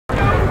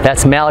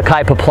That's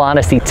Malachi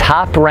Paplanus, the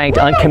top-ranked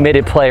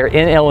uncommitted player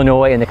in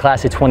Illinois in the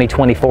class of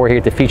 2024 here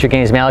at the Feature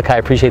Games. Malachi, I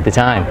appreciate the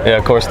time. Yeah,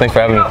 of course. Thanks for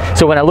having me.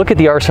 So when I look at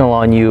the arsenal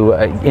on you,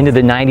 into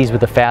the 90s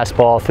with the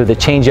fastball, through the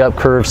change-up,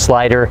 curve,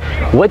 slider,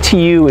 what to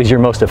you is your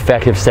most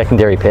effective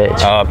secondary pitch?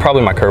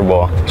 Probably my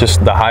curveball.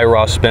 Just the high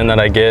raw spin that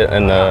I get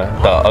and the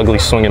ugly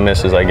swing and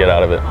misses I get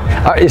out of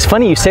it. It's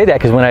funny you say that,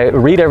 because when I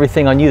read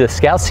everything on you, the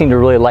scouts seem to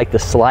really like the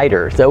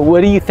slider. So what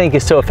do you think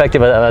is so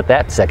effective about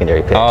that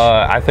secondary pitch?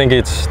 I think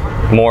it's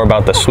more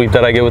about the sweep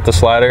that I get with the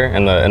slider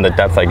and the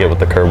depth I get with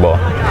the curveball.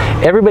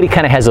 Everybody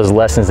kind of has those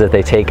lessons that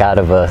they take out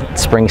of a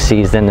spring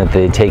season that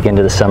they take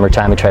into the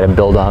summertime and try to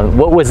build on.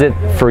 What was it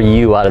for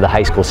you out of the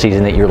high school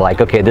season that you're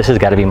like, okay, this has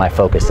got to be my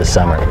focus this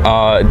summer?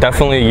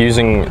 Definitely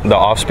using the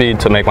off speed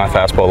to make my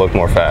fastball look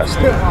more fast.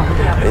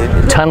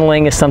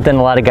 Tunneling is something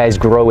a lot of guys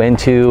grow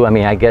into. I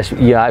mean, I guess,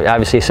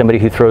 obviously somebody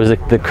who throws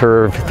the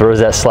curve, throws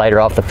that slider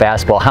off the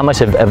fastball, how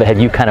much of it have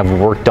you kind of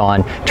worked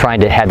on trying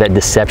to have that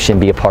deception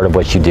be a part of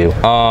what you do?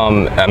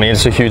 I mean,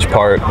 it's a huge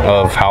part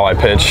of how I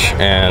pitch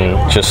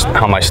and just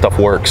how my stuff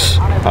works,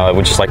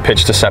 which is like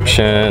pitch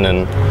deception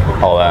and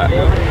all that.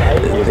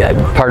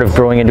 Part of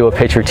growing into a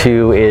pitcher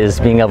too is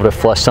being able to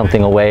flush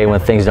something away when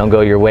things don't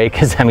go your way,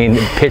 because I mean,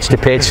 pitch to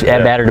pitch,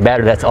 batter to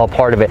batter, that's all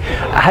part of it.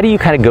 How do you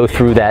kind of go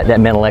through that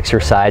mental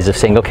exercise of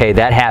saying, okay,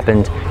 that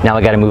happened, now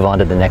I got to move on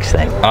to the next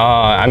thing?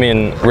 I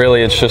mean,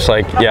 really, it's just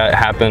like, yeah, it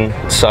happened,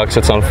 it sucks,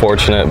 it's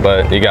unfortunate,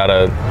 but you got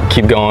to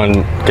keep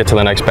going, get to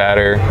the next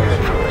batter.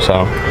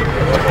 So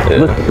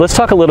yeah. Let's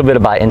talk a little bit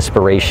about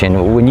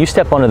inspiration. When you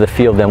step onto the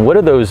field, then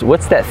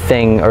what's that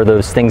thing or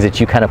those things that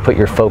you kind of put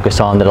your focus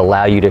on that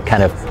allow you to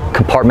kind of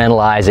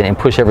compartmentalize and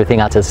push everything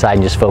out to the side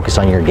and just focus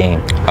on your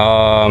game?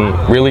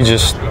 Really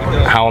just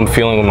how I'm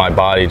feeling with my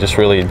body, just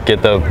really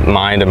get the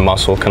mind and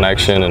muscle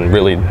connection and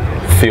really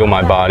feel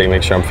my body,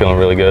 make sure I'm feeling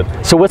really good.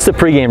 So what's the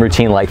pregame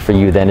routine like for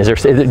you then?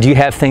 Do you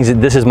have things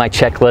that this is my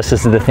checklist,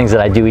 this is the things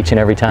that I do each and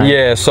every time?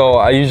 Yeah, so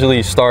I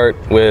usually start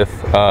with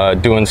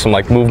doing some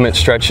like movement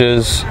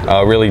stretches,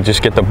 really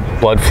just get the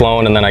blood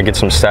flowing, and then I get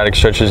some static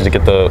stretches to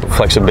get the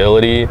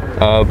flexibility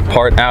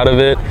part out of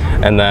it,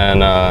 and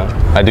then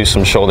I do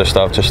some shoulder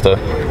stuff just to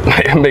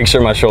make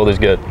sure my shoulder's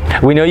good.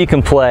 We know you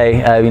can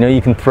play, we know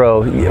you can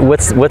throw.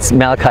 What's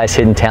Malachi's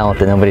hidden talent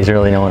that nobody's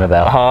really knowing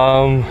about?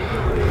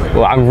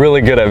 Well, I'm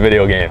really good at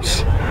video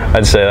games.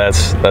 I'd say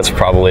that's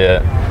probably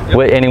it.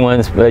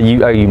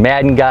 Are you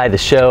Madden guy, the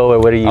show, or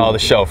what are you? Oh, the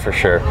show for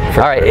sure.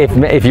 All right,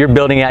 if you're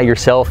building out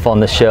yourself on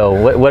the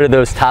show, what are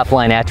those top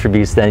line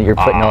attributes then you're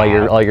putting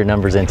all your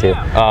numbers into?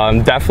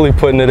 I'm definitely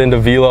putting it into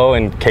velo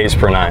and Ks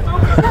per 9.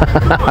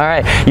 All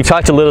right, you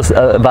talked a little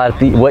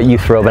about what you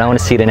throw, but I want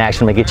to see it in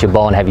action. I'm gonna get you a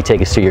ball and have you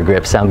take us through your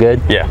grip. Sound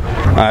good? Yeah.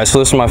 All right, so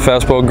this is my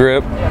fastball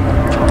grip.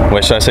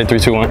 Wait, should I say 3,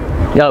 2,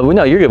 1?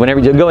 No, you're good. Whenever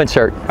you go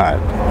insert. All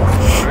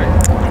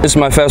right. This is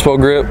my fastball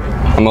grip.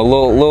 I'm a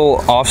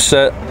little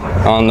offset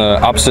on the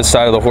opposite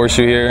side of the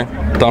horseshoe here,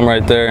 thumb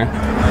right there.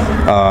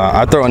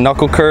 I throw a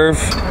knuckle curve.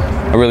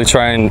 I really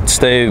try and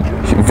stay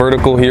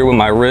vertical here with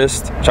my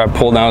wrist, try to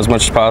pull down as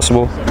much as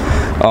possible.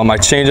 My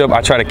changeup,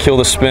 I try to kill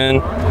the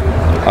spin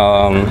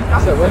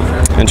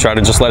and try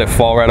to just let it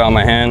fall right on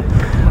my hand.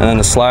 And then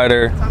the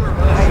slider,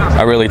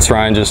 I really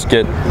try and just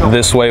get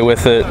this way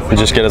with it and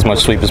just get as much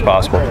sweep as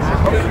possible.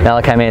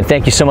 Malachi, man,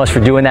 thank you so much for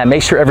doing that.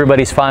 Make sure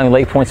everybody's following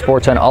LakePoint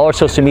Sports on all our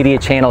social media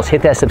channels.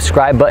 Hit that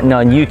subscribe button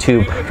on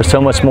YouTube for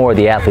so much more of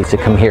the athletes that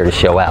come here to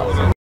show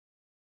out.